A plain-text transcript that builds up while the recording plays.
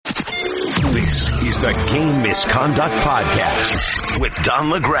This is the Game Misconduct Podcast with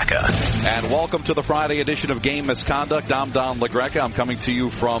Don LaGreca. And welcome to the Friday edition of Game Misconduct. I'm Don LaGreca. I'm coming to you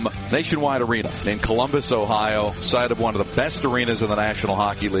from Nationwide Arena in Columbus, Ohio, site of one of the best arenas in the National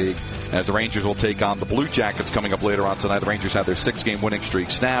Hockey League, as the Rangers will take on the Blue Jackets coming up later on tonight. The Rangers have their 6-game winning streak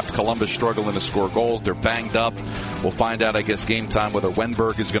snapped. Columbus struggling to score goals. They're banged up. We'll find out, I guess, game time whether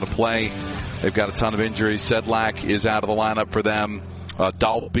Wenberg is going to play. They've got a ton of injuries. Sedlak is out of the lineup for them.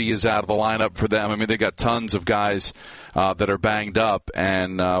 Dalby is out of the lineup for them. I mean, they got tons of guys that are banged up,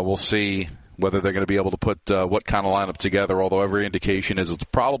 and we'll see whether they're going to be able to put what kind of lineup together, although every indication is it's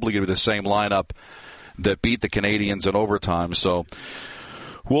probably going to be the same lineup that beat the Canadiens in overtime. So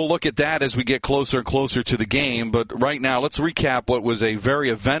we'll look at that as we get closer and closer to the game. But right now, let's recap what was a very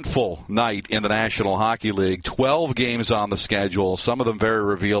eventful night in the National Hockey League. 12 games on the schedule, some of them very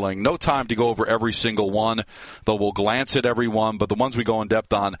revealing. No time to go over every single one, though we'll glance at every one. But the ones we go in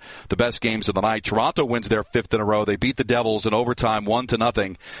depth on, the best games of the night. Toronto wins their 5th in a row. They beat the Devils in overtime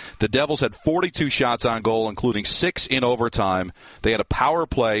 1-0. The Devils had 42 shots on goal, including 6 in overtime. They had a power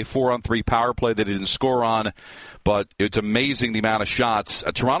play, 4-on-3 power play that they didn't score on. But it's amazing the amount of shots.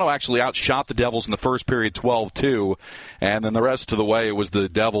 Toronto actually outshot the Devils in the first period 12-2, and then the rest of the way it was the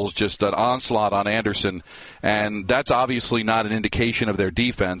Devils just an onslaught on Anderson. And that's obviously not an indication of their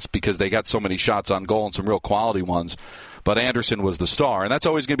defense because they got so many shots on goal and some real quality ones. But Anderson was the star. And that's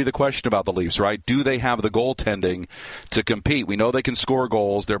always going to be the question about the Leafs, right? Do they have the goaltending to compete? We know they can score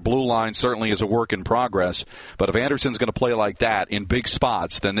goals. Their blue line certainly is a work in progress. But if Anderson's going to play like that in big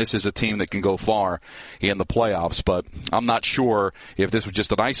spots, then this is a team that can go far in the playoffs. But I'm not sure if this was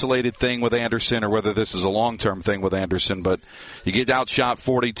just an isolated thing with Anderson or whether this is a long-term thing with Anderson. But you get outshot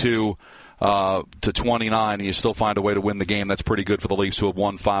 42 to 29, and you still find a way to win the game. That's pretty good for the Leafs, who have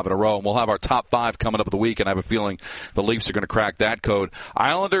won 5 in a row. And we'll have our top 5 coming up of the week, and I have a feeling the Leafs are going to crack that code.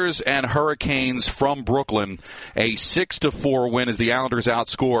 Islanders and Hurricanes from Brooklyn, a 6-4 win as the Islanders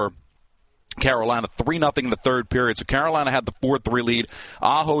outscore Carolina 3-0 in the third period. So Carolina had the 4-3 lead.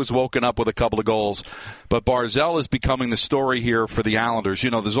 Aho's woken up with a couple of goals. But Barzal is becoming the story here for the Islanders. You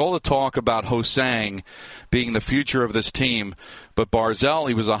know, there's all the talk about Ho-Sang being the future of this team. But Barzal,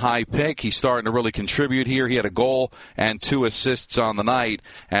 he was a high pick. He's starting to really contribute here. He had a goal and 2 assists on the night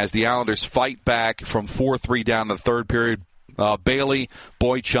as the Islanders fight back from 4-3 down to the third period. Bailey,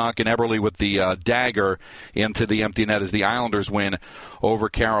 Boychuk, and Eberle with the dagger into the empty net as the Islanders win over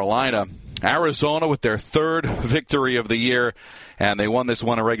Carolina. Arizona with their 3rd victory of the year, and they won this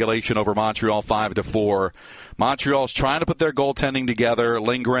one in regulation over Montreal 5-4. Montreal's trying to put their goaltending together.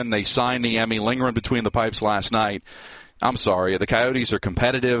 Lindgren, they signed the Emmy. Lindgren between the pipes last night. I'm sorry, the Coyotes are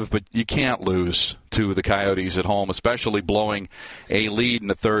competitive, but you can't lose to the Coyotes at home, especially blowing a lead in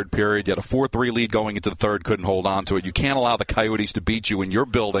the third period. You had a 4-3 lead going into the third, couldn't hold on to it. You can't allow the Coyotes to beat you in your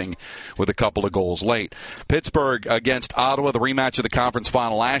building with a couple of goals late. Pittsburgh against Ottawa, the rematch of the conference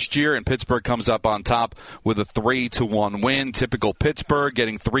final last year, and Pittsburgh comes up on top with a 3-1 win. Typical Pittsburgh,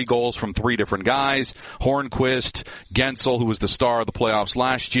 getting 3 goals from 3 different guys. Hornquist, Gensel, who was the star of the playoffs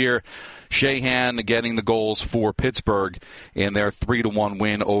last year. Sheahan getting the goals for Pittsburgh in their 3-1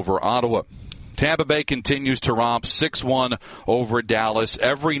 win over Ottawa. Tampa Bay continues to romp 6-1 over Dallas.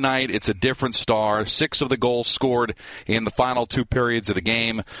 Every night it's a different star. 6 of the goals scored in the final 2 periods of the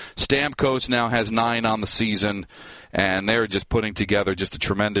game. Stamkos now has 9 on the season, and they're just putting together just a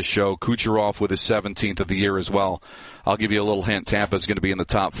tremendous show. Kucherov with his 17th of the year as well. I'll give you a little hint. Tampa's going to be in the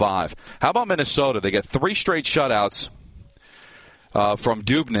top 5. How about Minnesota? They get 3 straight shutouts from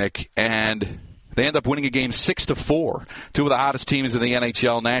Dubnyk, and they end up winning a game 6-4. 2 of the hottest teams in the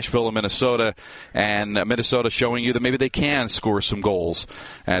NHL, Nashville and Minnesota, and Minnesota showing you that maybe they can score some goals.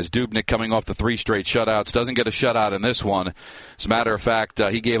 As Dubnyk, coming off the 3 straight shutouts, doesn't get a shutout in this one. As a matter of fact,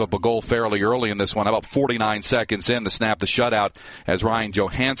 he gave up a goal fairly early in this one, about 49 seconds in to snap the shutout, as Ryan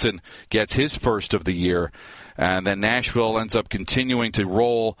Johansson gets his first of the year. And then Nashville ends up continuing to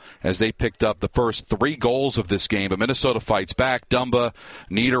roll as they picked up the first 3 goals of this game. But Minnesota fights back. Dumba,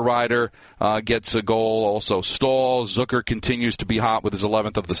 Niederreiter gets a goal. Also Stahl. Zucker continues to be hot with his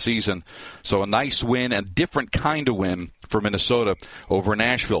 11th of the season. So a nice win, and different kind of win for Minnesota over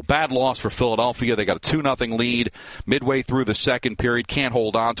Nashville. Bad loss for Philadelphia. They got a 2-0 lead midway through the second period. Can't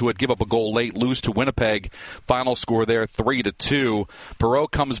hold on to it. Give up a goal late. Lose to Winnipeg. Final score there, 3-2. Perreault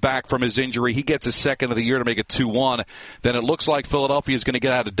comes back from his injury. He gets his 2nd of the year to make it 2-1. Then it looks like Philadelphia is going to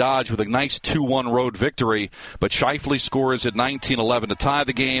get out of Dodge with a nice 2-1 road victory. But Scheifele scores at 19-11 to tie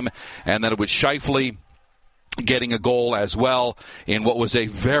the game. And then it was Scheifele getting a goal as well in what was a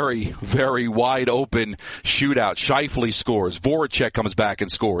very, very wide-open shootout. Scheifele scores. Voracek comes back and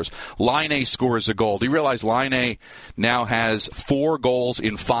scores. Laine scores a goal. Do you realize Laine now has 4 goals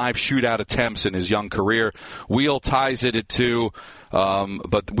in 5 shootout attempts in his young career? Wheel ties it at 2,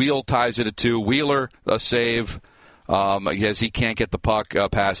 Wheeler, a save. As he can't get the puck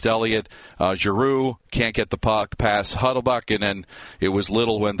past Elliott. Giroux can't get the puck past Huddlebuck, and then it was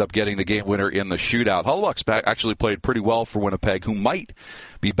Little who ended up getting the game winner in the shootout. Huddlebuck's actually played pretty well for Winnipeg, who might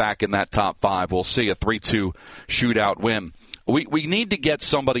be back in that top 5. We'll see, a 3-2 shootout win. We need to get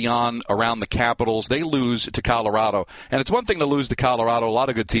somebody on around the Capitals. They lose to Colorado, and it's one thing to lose to Colorado. A lot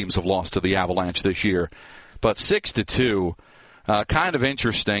of good teams have lost to the Avalanche this year, but 6-2. Kind of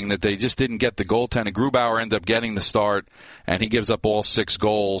interesting that they just didn't get the goaltending. Grubauer ended up getting the start, and he gives up all 6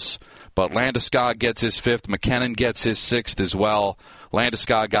 goals. But Landeskog gets his 5th. McKinnon gets his 6th as well.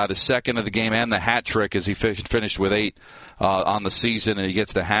 Landeskog got his 2nd of the game and the hat trick as he finished with 8 on the season, and he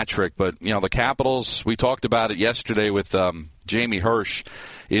gets the hat trick. But, the Capitals, we talked about it yesterday with Jamie Hirsch.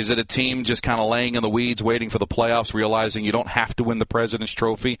 Is it a team just kind of laying in the weeds, waiting for the playoffs, realizing you don't have to win the President's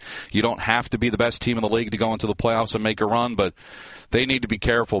Trophy? You don't have to be the best team in the league to go into the playoffs and make a run, but they need to be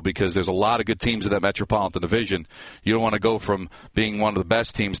careful because there's a lot of good teams in that Metropolitan Division. You don't want to go from being one of the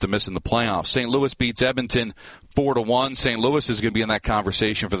best teams to missing the playoffs. St. Louis beats Edmonton 4-1. St. Louis is going to be in that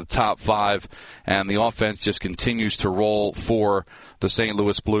conversation for the top 5, and the offense just continues to roll for the St.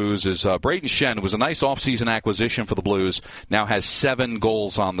 Louis Blues. As Braden Shen, who was a nice offseason acquisition for the Blues, now has 7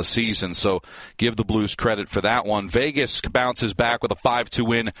 goals on the season, so give the Blues credit for that one. Vegas bounces back with a 5-2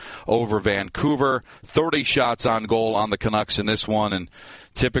 win over Vancouver. 30 shots on goal on the Canucks in this one, and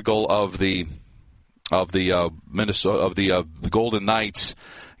typical of the Golden Knights,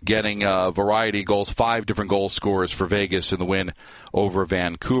 getting a variety of goals, 5 different goal scorers for Vegas in the win over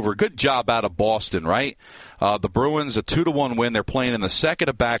Vancouver. Good job out of Boston, right? The Bruins, a 2-1 win. They're playing in the second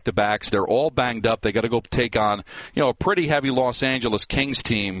of back-to-backs. They're all banged up. They got to go take on, a pretty heavy Los Angeles Kings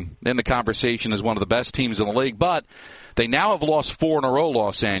team in the conversation as one of the best teams in the league. But they now have lost 4 in a row,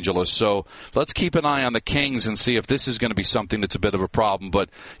 Los Angeles. So let's keep an eye on the Kings and see if this is going to be something that's a bit of a problem. But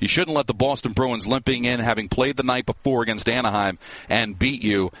you shouldn't let the Boston Bruins limping in, having played the night before against Anaheim, and beat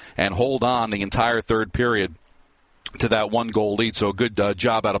you and hold on the entire third period to that 1-goal lead. So a good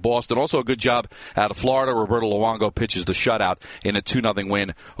job out of Boston. Also a good job out of Florida. Roberto Luongo pitches the shutout in a 2-0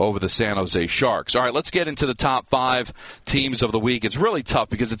 win over the San Jose Sharks. All right, let's get into the top 5 teams of the week. It's really tough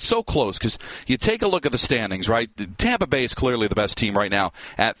because it's so close, because you take a look at the standings, right? Tampa Bay is clearly the best team right now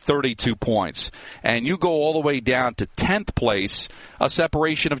at 32 points. And you go all the way down to 10th place, a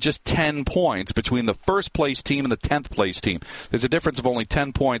separation of just 10 points between the first place team and the 10th place team. There's a difference of only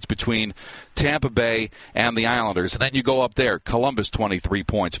 10 points between Tampa Bay and the Islanders. And then you go up there, Columbus 23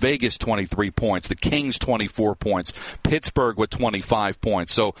 points, Vegas 23 points, the Kings 24 points, Pittsburgh with 25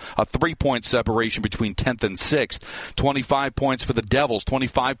 points. So a 3-point separation between 10th and 6th. 25 points for the Devils,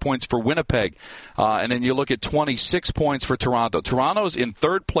 25 points for Winnipeg. And then you look at 26 points for Toronto. Toronto's in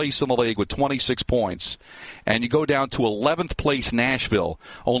 3rd place in the league with 26 points. And you go down to 11th place Nashville,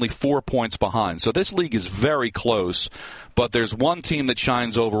 only 4 points behind. So this league is very close, but there's one team that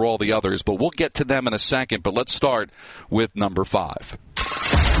shines over all the others. But we'll get to them in a second. But let's start with number 5.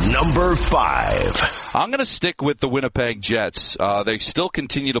 Number 5. I'm going to stick with the Winnipeg Jets. They still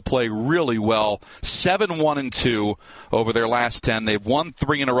continue to play really well. 7-1-2 over their last 10. They've won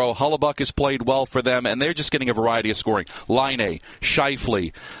 3 in a row. Hullabuk has played well for them, and they're just getting a variety of scoring. Laine,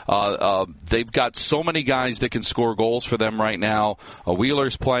 Scheifele. They've got so many guys that can score goals for them right now.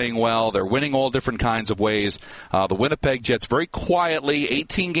 Wheeler's playing well. They're winning all different kinds of ways. The Winnipeg Jets very quietly,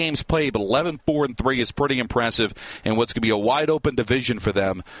 18 games played, but 11-4-3 is pretty impressive in what's going to be a wide-open division for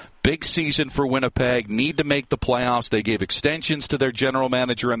them. Big season for Winnipeg, need to make the playoffs. They gave extensions to their general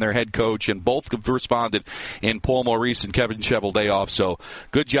manager and their head coach, and both have responded in Paul Maurice and Kevin Cheveldayoff. So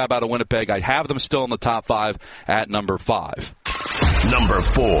good job out of Winnipeg. I have them still in the top 5 at number 5. Number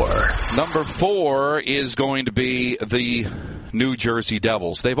 4. Number 4 is going to be the New Jersey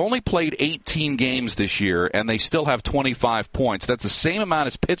Devils. They've only played 18 games this year, and they still have 25 points. That's the same amount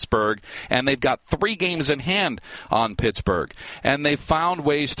as Pittsburgh, and they've got 3 games in hand on Pittsburgh. And they've found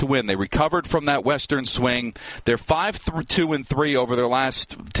ways to win. They recovered from that Western swing. They're 5-2-3 over their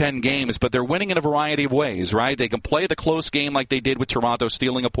last 10 games, but they're winning in a variety of ways, right? They can play the close game like they did with Toronto,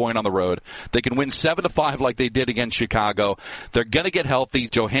 stealing a point on the road. They can win 7-5 like they did against Chicago. They're going to get healthy.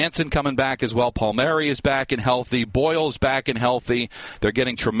 Johansson coming back as well. Palmieri is back and healthy. Boyle's back and healthy. They're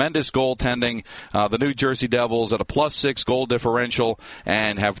getting tremendous goaltending. The New Jersey Devils at a +6 goal differential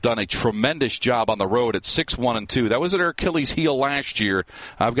and have done a tremendous job on the road at 6-1-2. That was their Achilles heel last year.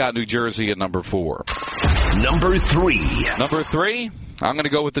 I've got New Jersey at number 4. Number 3. Number 3, I'm going to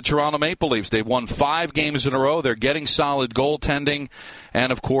go with the Toronto Maple Leafs. They've won 5 games in a row. They're getting solid goaltending.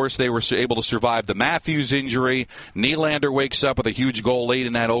 And, of course, they were able to survive the Matthews injury. Nylander wakes up with a huge goal late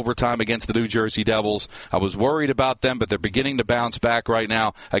in that overtime against the New Jersey Devils. I was worried about them, but they're beginning to bounce back right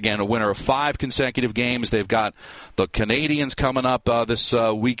now. Again, a winner of 5 consecutive games. They've got the Canadiens coming up this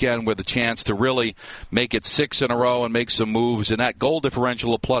weekend with a chance to really make it 6 in a row and make some moves. And that goal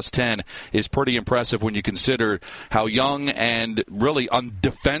differential of +10 is pretty impressive when you consider how young and really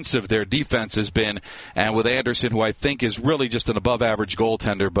undefensive their defense has been. And with Anderson, who I think is really just an above-average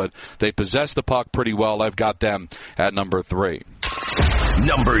goaltender, but they possess the puck pretty well. I've got them at number 3.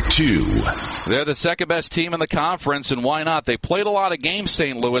 Number 2. They're the second-best team in the conference, and why not? They played a lot of games,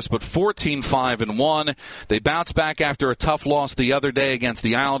 St. Louis, but 14-5-1. They bounced back after a tough loss the other day against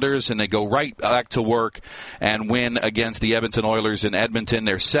the Islanders, and they go right back to work and win against the Edmonton Oilers in Edmonton.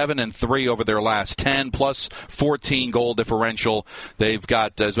 They're 7-3 over their last 10, plus 14 goal differential. They've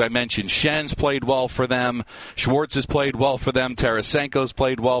got, as I mentioned, Schen's played well for them. Schwartz has played well for them. Tarasenko's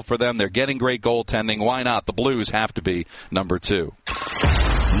played well for them. They're getting great goaltending. Why not? The Blues have to be number 2.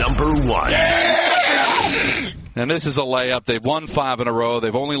 Number 1. And this is a layup. They've won 5 in a row.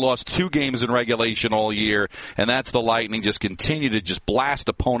 They've only lost 2 games in regulation all year, and that's the Lightning. Just continue to just blast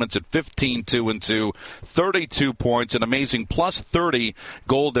opponents at 15-2-2, 32 points, an amazing plus 30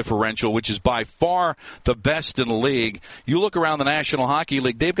 goal differential, which is by far the best in the league. You look around the National Hockey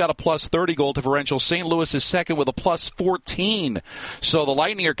League, they've got a plus 30 goal differential. St. Louis is second with a plus 14. So the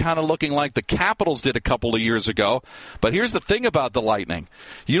Lightning are kind of looking like the Capitals did a couple of years ago. But here's the thing about the Lightning.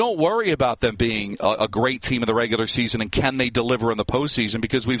 You don't worry about them being a great team in the regular season and can they deliver in the postseason,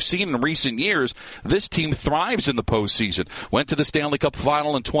 because we've seen in recent years this team thrives in the postseason. Went to the Stanley Cup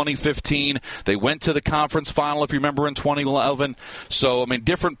final in 2015. They went to the conference final, if you remember, in 2011. So, I mean,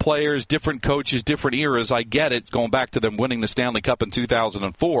 different players, different coaches, different eras. I get it, going back to them winning the Stanley Cup in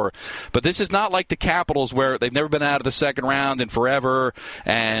 2004. But this is not like the Capitals, where they've never been out of the second round in forever,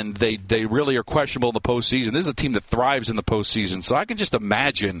 and they really are questionable in the postseason. This is a team that thrives in the postseason. So I can just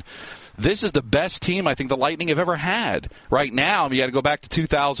imagine this is the best team I think the Lightning have ever had. Right now, I mean, you got to go back to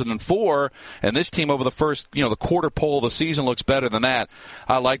 2004, and this team over the first, the quarter pole of the season looks better than that.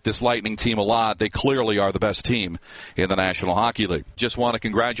 I like this Lightning team a lot. They clearly are the best team in the National Hockey League. Just want to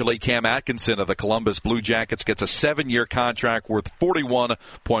congratulate Cam Atkinson of the Columbus Blue Jackets. Gets a 7-year contract worth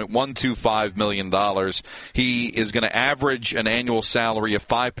 $41.125 million. He is going to average an annual salary of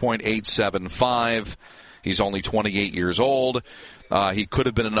 $5.875. He's only 28 years old. He could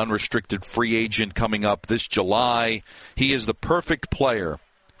have been an unrestricted free agent coming up this July. He is the perfect player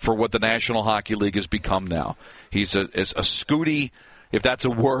for what the National Hockey League has become now. He's a scooty, if that's a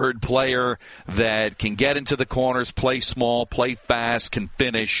word, player that can get into the corners, play small, play fast, can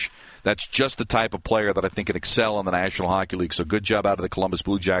finish. That's just the type of player that I think can excel in the National Hockey League. So good job out of the Columbus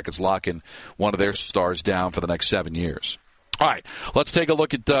Blue Jackets locking one of their stars down for the next 7 years. All right, let's take a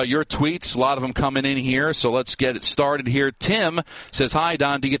look at your tweets. A lot of them coming in here, so let's get it started here. Tim says, hi,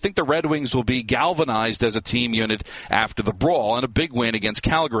 Don. Do you think the Red Wings will be galvanized as a team unit after the brawl and a big win against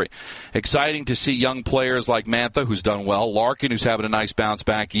Calgary? Exciting to see young players like Mantha, who's done well, Larkin, who's having a nice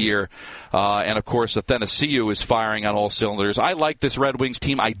bounce-back year, and, of course, Athanasiou is firing on all cylinders. I like this Red Wings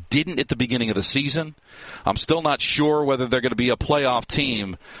team. I didn't at the beginning of the season. I'm still not sure whether they're going to be a playoff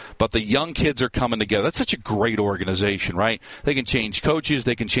team, but the young kids are coming together. That's such a great organization, right? They can change coaches,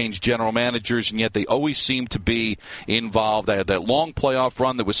 they can change general managers, and yet they always seem to be involved. They had that long playoff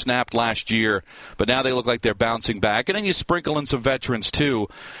run that was snapped last year, but now they look like they're bouncing back. And then you sprinkle in some veterans, too,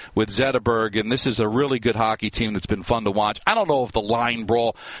 with Zetterberg, and this is a really good hockey team that's been fun to watch. I don't know if the line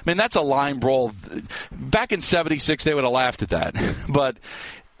brawl, that's a line brawl. Back in 76, they would have laughed at that. But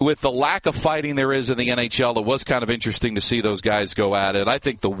with the lack of fighting there is in the NHL, it was kind of interesting to see those guys go at it. I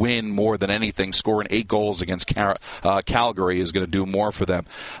think the win, more than anything, scoring 8 goals against Calgary is going to do more for them.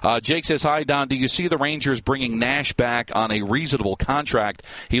 Jake says, hi, Don. Do you see the Rangers bringing Nash back on a reasonable contract?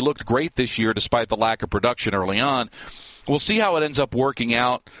 He looked great this year despite the lack of production early on. We'll see how it ends up working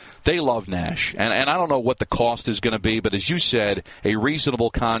out. They love Nash, and I don't know what the cost is going to be, but as you said, a reasonable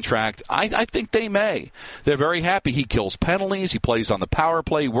contract, I think they may. They're very happy. He kills penalties. He plays on the power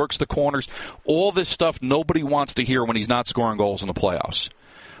play. He works the corners. All this stuff nobody wants to hear when he's not scoring goals in the playoffs.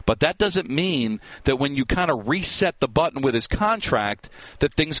 But that doesn't mean that when you kind of reset the button with his contract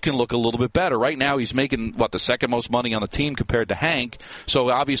that things can look a little bit better. Right now he's making, the second most money on the team compared to Hank. So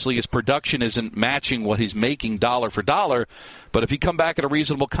obviously his production isn't matching what he's making dollar for dollar. But if you come back at a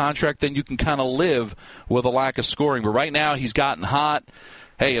reasonable contract, then you can kind of live with a lack of scoring. But right now he's gotten hot.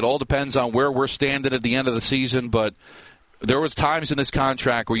 Hey, it all depends on where we're standing at the end of the season. But there was times in this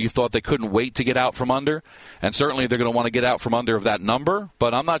contract where you thought they couldn't wait to get out from under, and certainly they're going to want to get out from under of that number,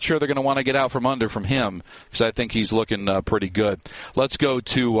 but I'm not sure they're going to want to get out from under from him because I think he's looking pretty good. Let's go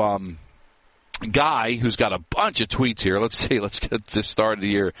to Guy, who's got a bunch of tweets here. Let's get this started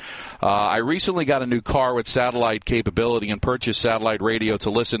here. I recently got a new car with satellite capability and purchased satellite radio to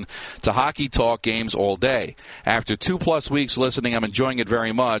listen to hockey talk games all day. After 2+ weeks listening, I'm enjoying it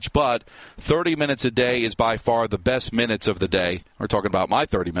very much, but 30 minutes a day is by far the best minutes of the day. We're talking about my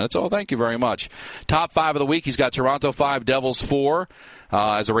 30 minutes. Oh, thank you very much. Top 5 of the week, he's got Toronto 5, Devils 4.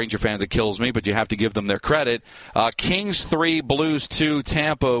 As a Ranger fan, that kills me, but you have to give them their credit. Kings 3, Blues 2,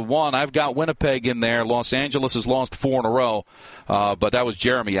 Tampa 1. I've got Winnipeg in there. Los Angeles has lost 4 in a row, but that was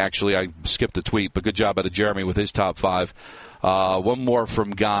Jeremy, actually. I skipped the tweet, but good job out of Jeremy with his top 5. One more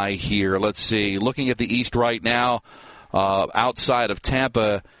from Guy here. Let's see. Looking at the East right now, outside of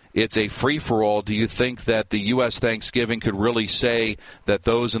Tampa, it's a free-for-all. Do you think that the U.S. Thanksgiving could really say that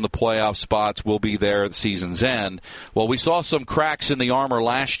those in the playoff spots will be there at the season's end? Well, we saw some cracks in the armor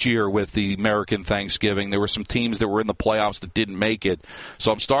last year with the American Thanksgiving. There were some teams that were in the playoffs that didn't make it.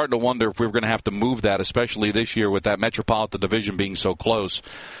 So I'm starting to wonder if we're going to have to move that, especially this year with that Metropolitan Division being so close.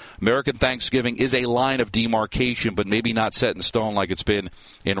 American Thanksgiving is a line of demarcation, but maybe not set in stone like it's been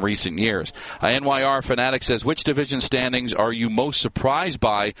in recent years. NYR Fanatic says, which division standings are you most surprised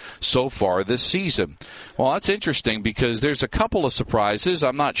by so far this season? Well, that's interesting because there's a couple of surprises.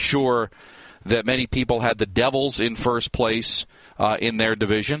 I'm not sure that many people had the Devils in first place in their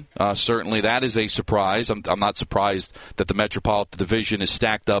division. Certainly that is a surprise. I'm not surprised that the Metropolitan Division is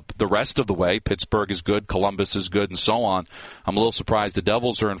stacked up the rest of the way. Pittsburgh is good, Columbus is good, and so on. I'm a little surprised the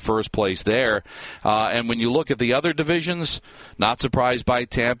Devils are in first place there. And when you look at the other divisions, not surprised by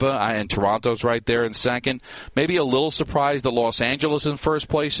Tampa, and Toronto's right there in second. Maybe a little surprised that Los Angeles is in first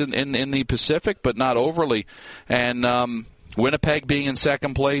place in the Pacific, but not overly. And Winnipeg being in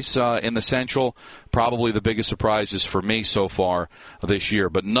second place in the Central, probably the biggest surprises for me so far this year,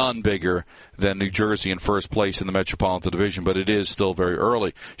 but none bigger than New Jersey in first place in the Metropolitan Division, but it is still very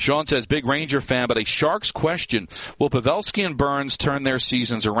early. Sean says, big Ranger fan, but a Sharks question. Will Pavelski and Burns turn their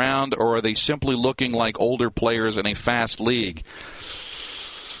seasons around, or are they simply looking like older players in a fast league?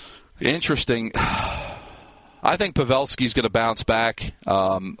 Interesting. I think Pavelski's going to bounce back.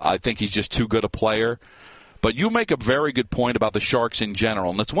 I think he's just too good a player. But you make a very good point about the Sharks in general,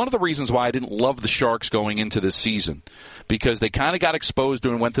 and that's one of the reasons why I didn't love the Sharks going into this season, because they kind of got exposed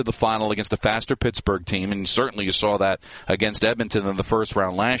and went to the final against a faster Pittsburgh team, and certainly you saw that against Edmonton in the first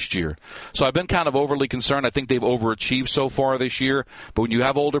round last year. So I've been kind of overly concerned. I think they've overachieved so far this year, but when you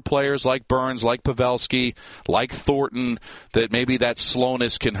have older players like Burns, like Pavelski, like Thornton, that maybe that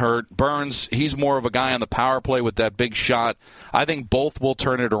slowness can hurt. Burns, he's more of a guy on the power play with that big shot. I think both will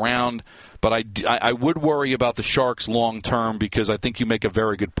turn it around. But I would worry about the Sharks long term because I think you make a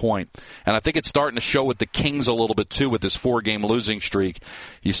very good point. And I think it's starting to show with the Kings a little bit, too, with this 4-game losing streak.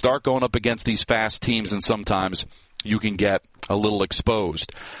 You start going up against these fast teams, and sometimes you can get a little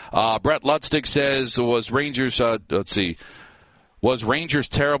exposed. Brett Lutzdig says, was Rangers'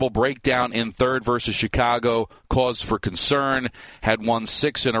 terrible breakdown in third versus Chicago cause for concern? Had won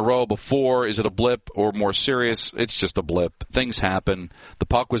 6 in a row before. Is it a blip or more serious? It's just a blip. Things happen. The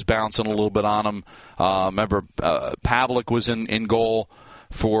puck was bouncing a little bit on them. Remember, Pavlik was in goal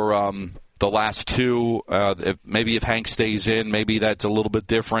for the last 2. If Hank stays in, maybe that's a little bit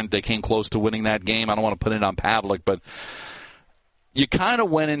different. They came close to winning that game. I don't want to put it on Pavlik, but you kind of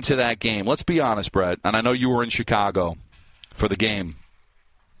went into that game. Let's be honest, Brett, and I know you were in Chicago for the game.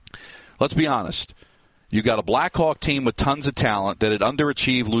 Let's be honest. You got a Blackhawk team with tons of talent that had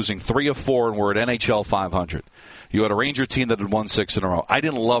underachieved, losing 3 of 4 and were at NHL 500. You had a Ranger team that had won 6 in a row. I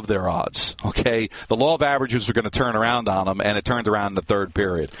didn't love their odds, okay? The law of averages were going to turn around on them, and it turned around in the third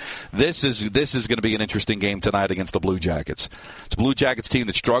period. This is going to be an interesting game tonight against the Blue Jackets. It's a Blue Jackets team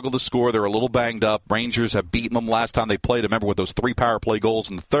that struggled to score. They're a little banged up. Rangers have beaten them last time they played. Remember, with those 3 power play goals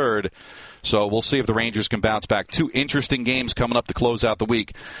in the third. So we'll see if the Rangers can bounce back. 2 interesting games coming up to close out the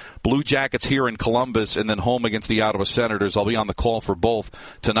week. Blue Jackets here in Columbus and then home against the Ottawa Senators. I'll be on the call for both.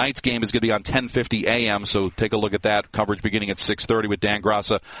 Tonight's game is going to be on 10:50 a.m., so take a look at that. Coverage beginning at 6:30 with Dan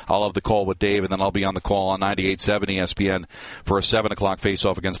Grassa. I'll have the call with Dave, and then I'll be on the call on 98.7 ESPN for a 7 o'clock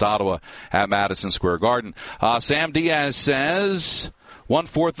face-off against Ottawa at Madison Square Garden. Sam Diaz says,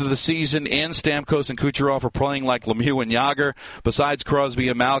 1/4 of the season in, Stamkos and Kucherov are playing like Lemieux and Jágr. Besides Crosby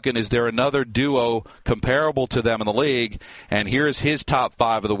and Malkin, is there another duo comparable to them in the league? And here's his top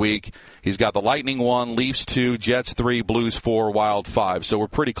 5 of the week. He's got the Lightning 1, Leafs 2, Jets 3, Blues 4, Wild 5. So we're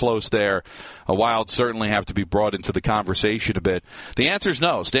pretty close there. Wild certainly have to be brought into the conversation a bit. The answer is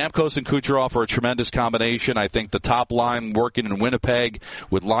no. Stamkos and Kucherov are a tremendous combination. I think the top line working in Winnipeg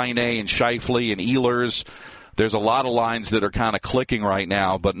with Laine and Scheifele and Ehlers, there's a lot of lines that are kind of clicking right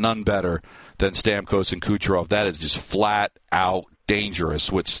now, but none better than Stamkos and Kucherov. That is just flat out dangerous.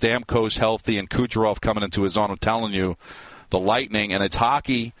 With Stamkos healthy and Kucherov coming into his own, I'm telling you, the Lightning, and it's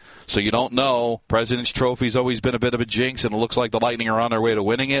hockey, so you don't know. President's Trophy's always been a bit of a jinx, and it looks like the Lightning are on their way to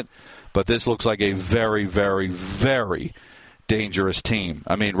winning it. But this looks like a very, very, very dangerous team.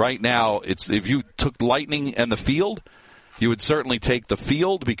 I mean, right now, if you took Lightning and the field, you would certainly take the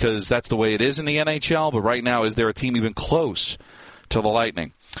field because that's the way it is in the NHL. But right now, is there a team even close to the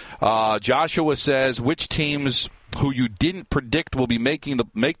Lightning? Joshua says, which teams who you didn't predict will be make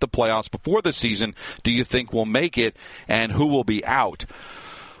the playoffs before the season do you think will make it, and who will be out?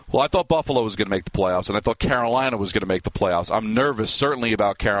 Well, I thought Buffalo was going to make the playoffs, and I thought Carolina was going to make the playoffs. I'm nervous, certainly,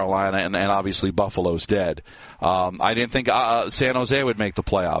 about Carolina, and obviously Buffalo's dead. I didn't think San Jose would make the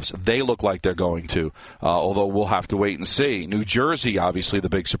playoffs. They look like they're going to, although we'll have to wait and see. New Jersey, obviously, the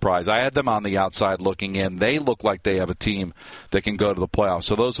big surprise. I had them on the outside looking in. They look like they have a team that can go to the playoffs.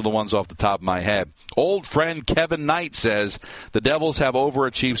 So those are the ones off the top of my head. Old friend Kevin Knight says, the Devils have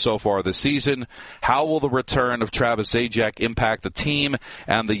overachieved so far this season. How will the return of Travis Zajac impact the team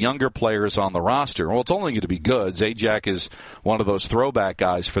and the younger players on the roster? Well, it's only going to be good. Zajac is one of those throwback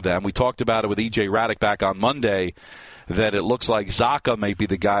guys for them. We talked about it with E.J. Raddick back on Monday, that it looks like Zacha may be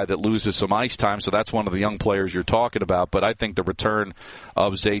the guy that loses some ice time, so that's one of the young players you're talking about. But I think the return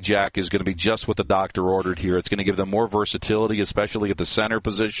of Zajac is going to be just what the doctor ordered here. It's going to give them more versatility, especially at the center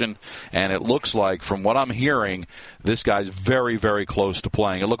position, and it looks like, from what I'm hearing, this guy's very, very close to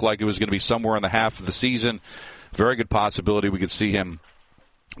playing. It looked like it was going to be somewhere in the half of the season. Very good possibility we could see him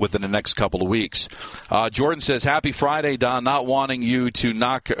within the next couple of weeks. Jordan says, happy Friday, Don. Not wanting you to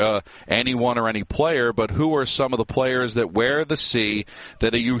knock anyone or any player, but who are some of the players that wear the C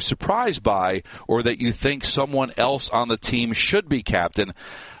that are you surprised by, or that you think someone else on the team should be captain?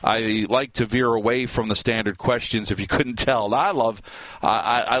 I like to veer away from the standard questions, if you couldn't tell. I love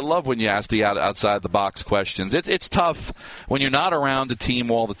when you ask the outside the box questions. It's tough when you're not around a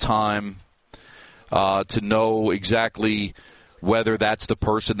team all the time to know exactly whether that's the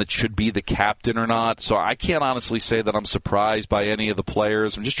person that should be the captain or not. So I can't honestly say that I'm surprised by any of the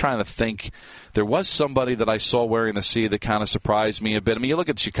players. I'm just trying to think. There was somebody that I saw wearing the C that kind of surprised me a bit. I mean, you look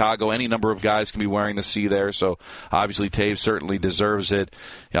at Chicago, any number of guys can be wearing the C there, so obviously Taves certainly deserves it.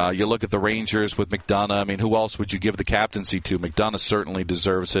 You look at the Rangers with McDonough. I mean, who else would you give the captaincy to? McDonough certainly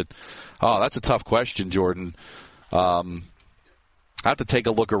deserves it. Oh, that's a tough question, Jordan. I have to take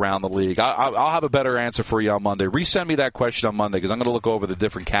a look around the league. I'll have a better answer for you on Monday. Resend me that question on Monday because I'm going to look over the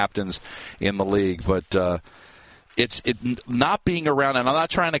different captains in the league. But it's not being around, and I'm not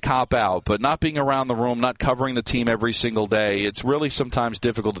trying to cop out, but not being around the room, not covering the team every single day, it's really sometimes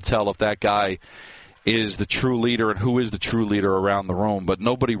difficult to tell if that guy is the true leader and who is the true leader around the room, but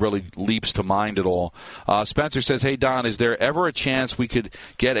nobody really leaps to mind at all. Spencer says, hey, Don, is there ever a chance we could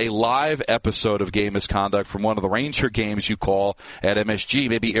get a live episode of Game Misconduct from one of the Ranger games you call at MSG,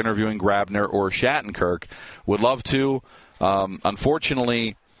 maybe interviewing Grabner or Shattenkirk? Would love to.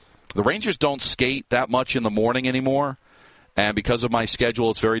 Unfortunately, the Rangers don't skate that much in the morning anymore, and because of my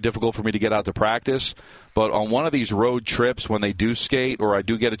schedule, it's very difficult for me to get out to practice. But on one of these road trips, when they do skate, or I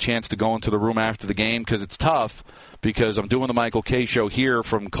do get a chance to go into the room after the game, because it's tough, because I'm doing the Michael Kay show here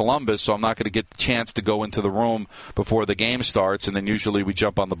from Columbus, so I'm not going to get the chance to go into the room before the game starts, and then usually we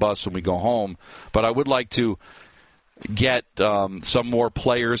jump on the bus when we go home. But I would like to get some more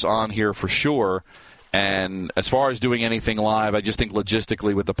players on here for sure. And as far as doing anything live, I just think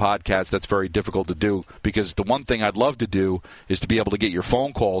logistically with the podcast, that's very difficult to do, because the one thing I'd love to do is to be able to get your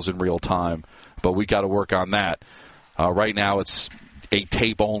phone calls in real time, but we got to work on that. Right now it's a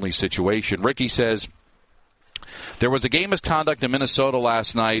tape-only situation. Ricky says, there was a game misconduct in Minnesota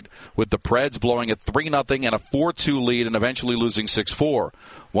last night with the Preds blowing a 3-0 and a 4-2 lead and eventually losing 6-4.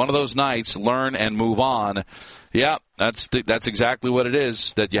 One of those nights, learn and move on. Yeah, that's exactly what it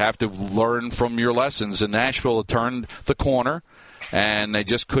is, that you have to learn from your lessons. In Nashville, it turned the corner, and they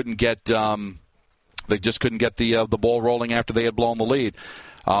just couldn't get the ball rolling after they had blown the lead.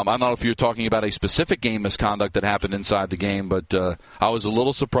 I don't know if you're talking about a specific game misconduct that happened inside the game, but I was a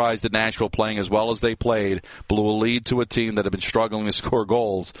little surprised that Nashville, playing as well as they played, blew a lead to a team that had been struggling to score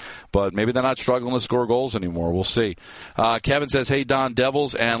goals. But maybe they're not struggling to score goals anymore. We'll see. Kevin says, hey, Don,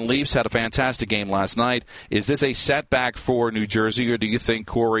 Devils and Leafs had a fantastic game last night. Is this a setback for New Jersey, or do you think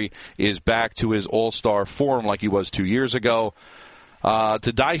Corey is back to his all-star form like he was 2 years ago?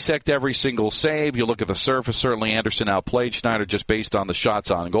 To dissect every single save, you look at the surface. Certainly Anderson outplayed Schneider just based on the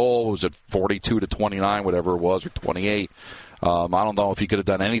shots on goal. Was it 42-29, whatever it was, or 28? I don't know if he could have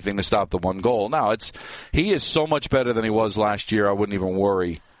done anything to stop the one goal. No, he is so much better than he was last year. I wouldn't even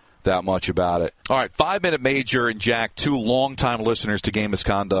worry that much about it. All right, 5-Minute Major and Jack, two longtime listeners to Game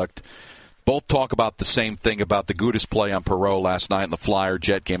Misconduct, both talk about the same thing about the Gudas play on Perreault last night in the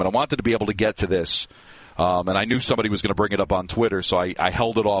Flyer-Jet game. And I wanted to be able to get to this. And I knew somebody was going to bring it up on Twitter, so I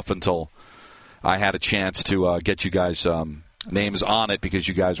held it off until I had a chance to get you guys' names on it, because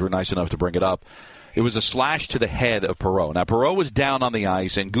you guys were nice enough to bring it up. It was a slash to the head of Perreault. Now, Perreault was down on the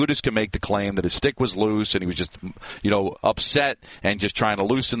ice, and Gudas can make the claim that his stick was loose, and he was just, upset and just trying to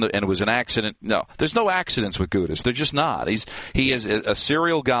loosen and it was an accident. No, there's no accidents with Gudas. They're just not. He is a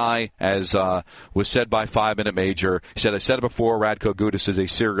serial guy, as was said by 5-Minute Major. He said, I said it before, Radko Gudas is a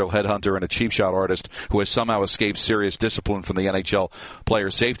serial headhunter and a cheap shot artist who has somehow escaped serious discipline from the NHL Player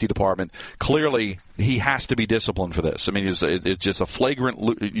Safety Department. Clearly, he has to be disciplined for this. I mean, it's just a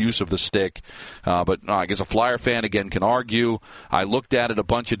flagrant use of the stick. But I guess a Flyer fan, again, can argue. I looked at it a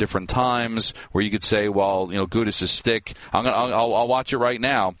bunch of different times where you could say, well, Gudas' stick. I'll watch it right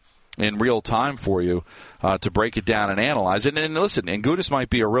now in real time for you to break it down and analyze it. And listen, and Gudas might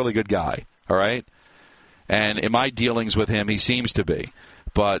be a really good guy, all right? And in my dealings with him, he seems to be.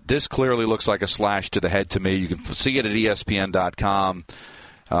 But this clearly looks like a slash to the head to me. You can see it at ESPN.com.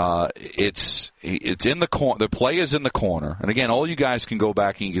 It's in the corner. The play is in the corner, and again, all you guys can go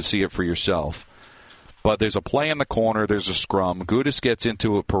back and you can see it for yourself. But there's a play in the corner. There's a scrum. Gudas gets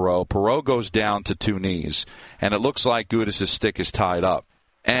into a Perreault. Perreault goes down to two knees, and it looks like Gudas' stick is tied up.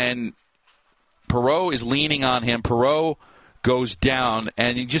 And Perreault is leaning on him. Perreault goes down,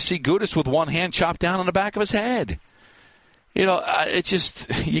 and you just see Gudas with one hand chopped down on the back of his head. It's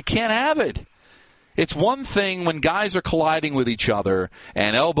just, you can't have it. It's one thing when guys are colliding with each other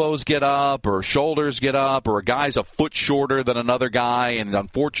and elbows get up or shoulders get up or a guy's a foot shorter than another guy and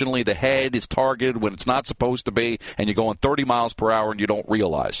unfortunately the head is targeted when it's not supposed to be and you're going 30 miles per hour and you don't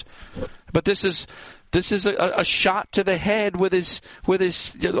realize. But this is a shot to the head with his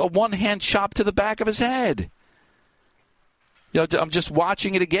a one-hand chop to the back of his head. I'm just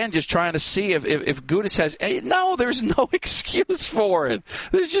watching it again, just trying to see if Gudas has. No, there's no excuse for it.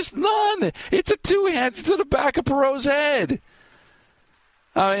 There's just none. It's a two-hand to the back of Perreault's head.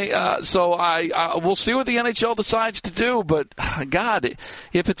 So we'll see what the NHL decides to do. But God,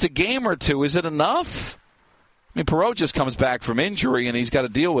 if it's a game or two, is it enough? I mean, Perreault just comes back from injury, and he's got to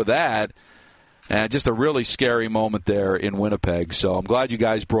deal with that. And just a really scary moment there in Winnipeg. So I'm glad you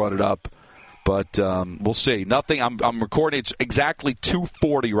guys brought it up. But we'll see. Nothing. I'm recording. It's exactly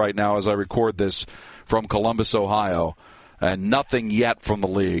 2:40 right now as I record this from Columbus, Ohio, and nothing yet from the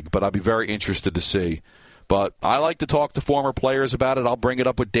league. But I'll be very interested to see. But I like to talk to former players about it. I'll bring it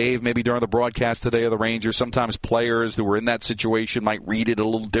up with Dave maybe during the broadcast today of the Rangers. Sometimes players who were in that situation might read it a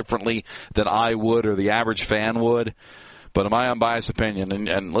little differently than I would or the average fan would. But in my unbiased opinion,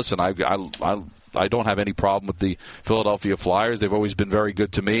 and listen, I don't have any problem with the Philadelphia Flyers. They've always been very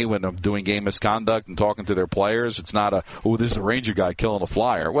good to me when I'm doing game misconduct and talking to their players. It's not this is a Ranger guy killing a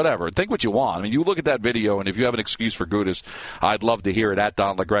Flyer. Whatever. Think what you want. I mean, you look at that video, and if you have an excuse for Gudas, I'd love to hear it at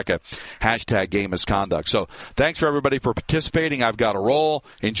Don LaGreca, #game misconduct. So thanks for everybody for participating. I've got a roll.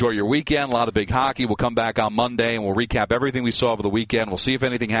 Enjoy your weekend. A lot of big hockey. We'll come back on Monday, and we'll recap everything we saw over the weekend. We'll see if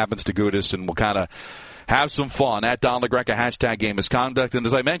anything happens to Gudas, and we'll kind of have some fun at Don LaGreca, #game misconduct. And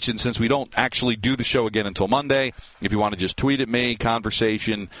as I mentioned, since we don't actually do the show again until Monday, if you want to just tweet at me,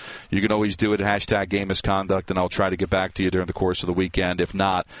 conversation, you can always do it at #game misconduct, and I'll try to get back to you during the course of the weekend. If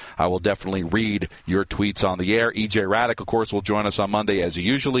not, I will definitely read your tweets on the air. EJ Raddick, of course, will join us on Monday as he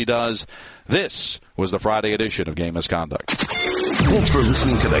usually does. This was the Friday edition of Game Misconduct. Thanks for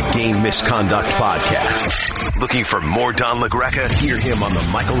listening to the Game Misconduct Podcast. Looking for more Don LaGreca? Hear him on the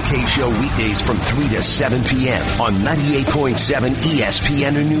Michael K. Show weekdays from 3 to 7 p.m. on 98.7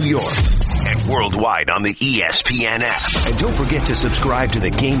 ESPN in New York and worldwide on the ESPN app. And don't forget to subscribe to the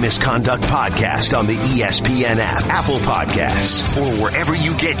Game Misconduct Podcast on the ESPN app, Apple Podcasts, or wherever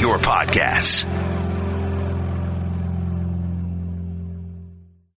you get your podcasts.